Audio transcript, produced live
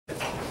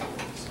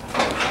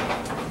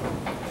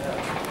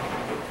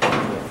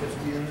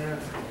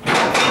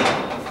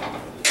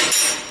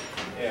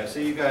so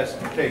you guys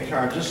take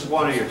turns. This is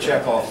one of your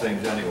check-off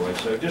things anyway,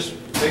 so just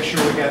make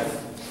sure we got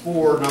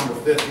 4 number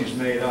 50s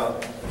made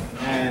up,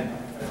 and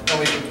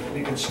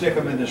we can stick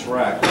them in this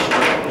rack.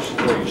 This is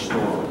where you store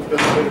them.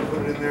 Best way to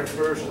put it in there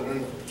first and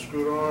then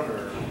screw it on,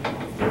 or is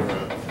there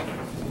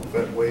a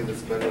better way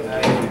that's better than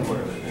that? You put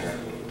them in there.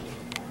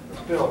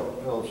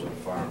 Bill's a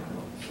fireman.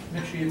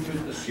 Make sure you put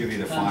the Give you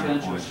the finer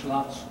tangential point.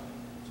 slots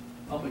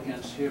up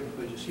against here,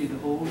 because you see the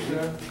holes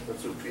there?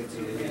 That's what Pete's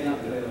And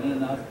in. then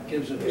that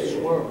gives it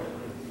a swirl.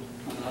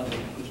 And that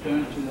goes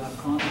down to that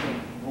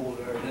contact hole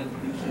there, then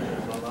you see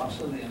the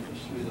velocity and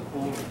just through the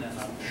hole, and then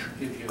that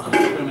gives you a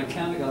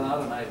mechanical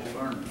atomized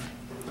burn.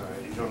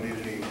 Alright, you don't need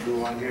any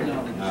glue on here? No,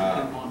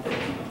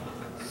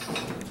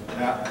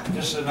 Now,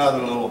 just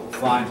another little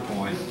fine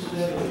point.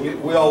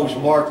 We always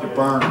mark the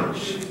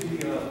burners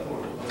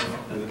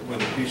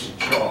with a piece of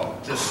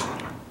chalk. Just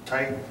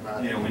tight,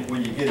 not, You know,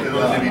 when you get it they don't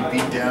done. maybe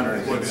beat down or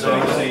anything.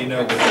 So you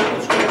know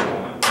what's going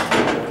on.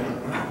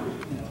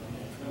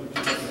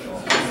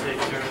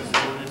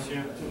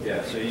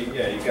 Yeah, so you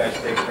guys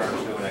take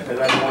turns doing that, because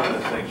that's one of the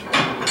things.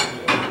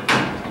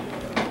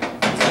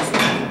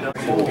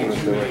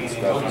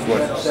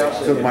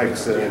 That's what Mike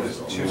said.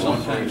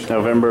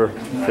 November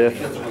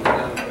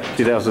 5th,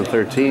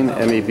 2013,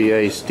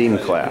 MEBA STEAM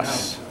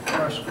class.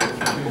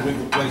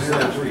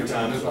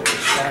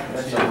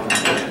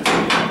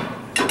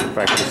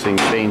 Practicing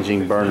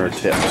changing burner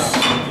tips.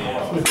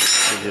 You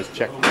just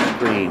check the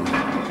screen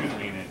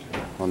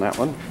on that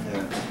one.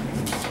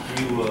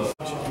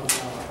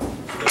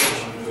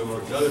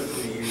 Another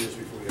 3 years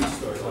before we got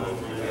started on it,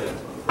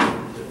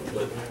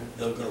 but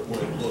they're going to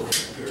want to look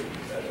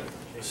at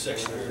a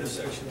section here and a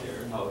section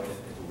there. Oh, at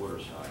the water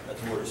side. At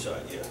the water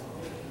side, yeah.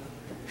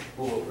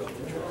 We'll open up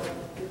the jar,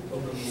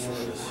 open up the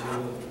furnace,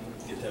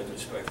 get that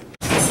inspected.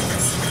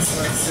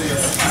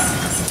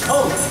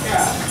 Oh,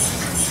 yeah.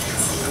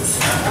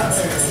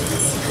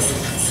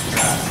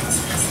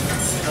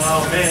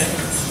 Oh, man.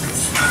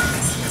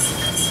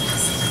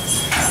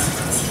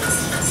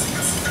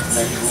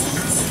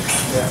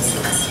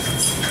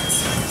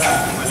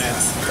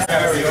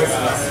 There we go. We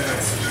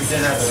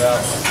did have the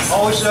valve.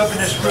 Always open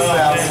this screw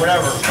valve,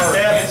 whatever, first.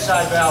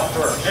 Inside valve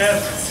first. Now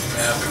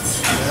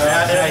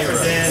you're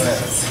in.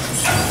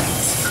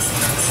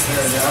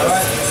 All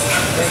right.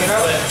 Take it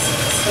up.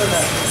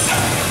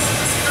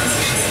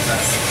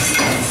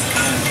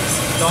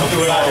 Don't do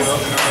it all.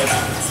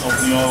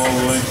 Open all the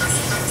way.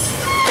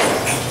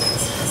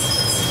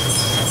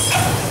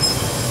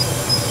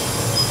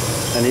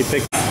 And he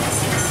picked.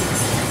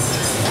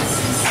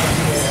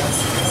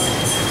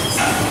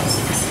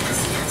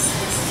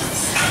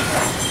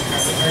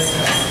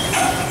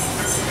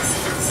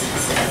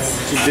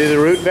 Did you do the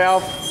root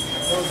valve?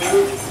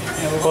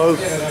 Close.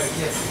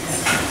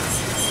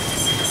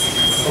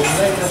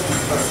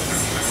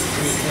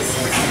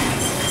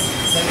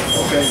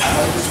 Okay,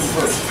 I'll do this one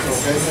first,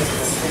 okay?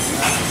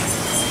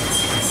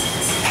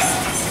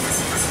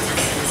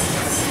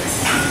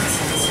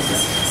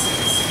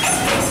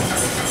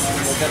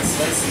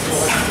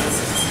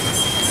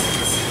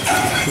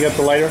 You got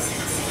the lighter?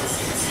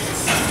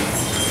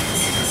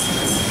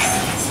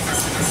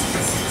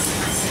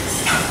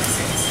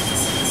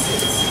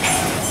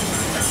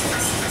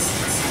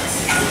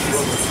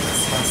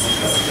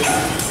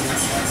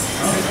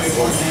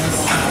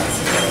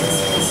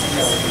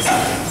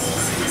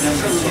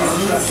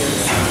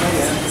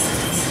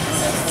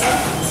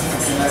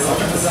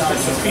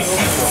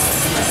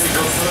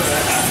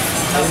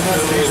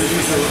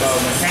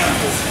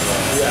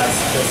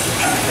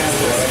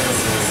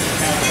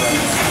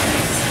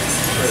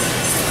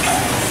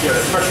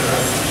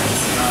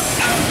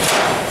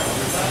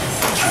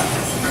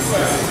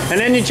 And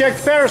then you check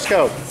the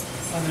periscope.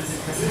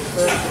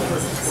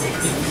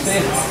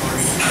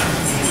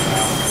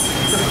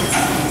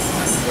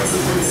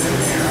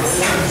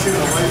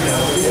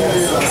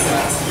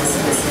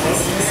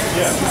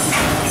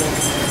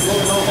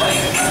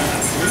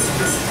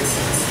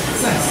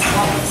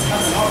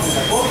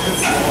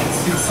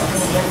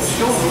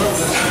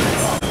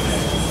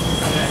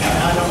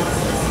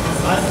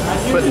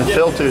 Putting the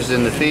filters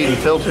in the feed and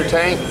filter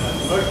tank.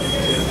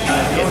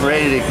 Getting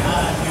ready to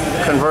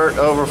convert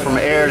over from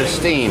air to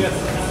steam. And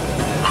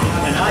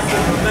I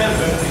can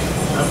remember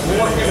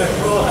walking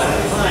across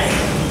the plank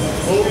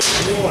over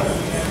the water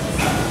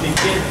to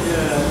get to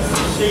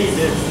see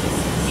this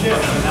ship,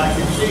 and I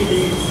could see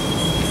these,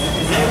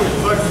 and they was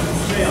merchant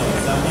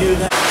sailors. I knew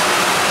that.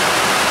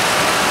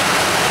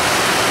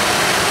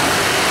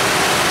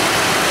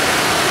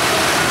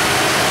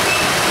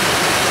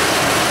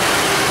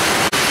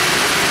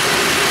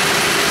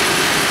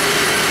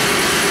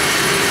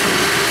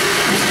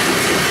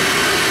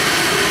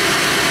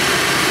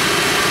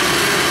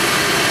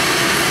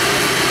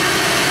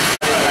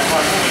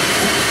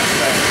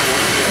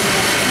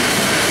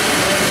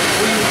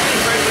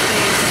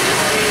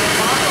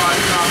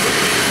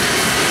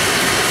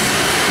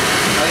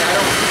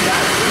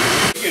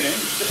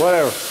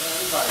 Whatever. Let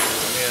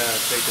me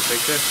take the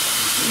picture.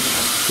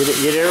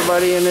 Get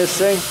everybody in this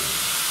thing?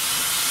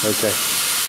 Okay.